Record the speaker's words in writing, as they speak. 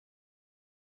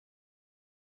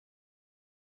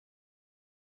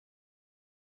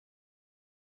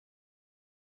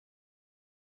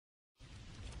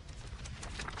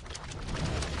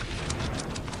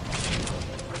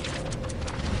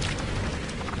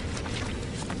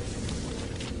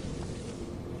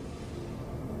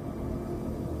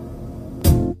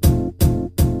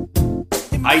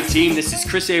Hi team, this is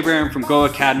Chris Abraham from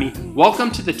GOHAcademy.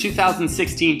 Welcome to the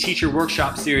 2016 Teacher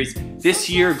Workshop Series. This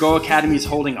year, GOHAcademy is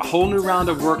holding a whole new round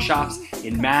of workshops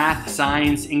in math,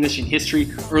 science, English and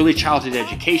history, early childhood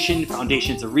education,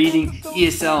 foundations of reading,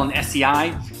 ESL and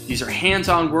SEI. These are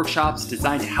hands-on workshops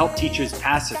designed to help teachers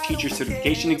pass their teacher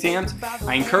certification exams.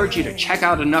 I encourage you to check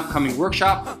out an upcoming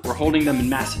workshop. We're holding them in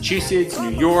Massachusetts,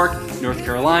 New York, North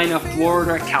Carolina,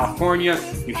 Florida, California,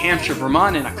 New Hampshire,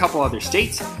 Vermont, and a couple other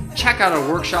states. Check out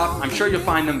our workshop. I'm sure you'll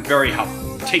find them very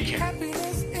helpful. Take care.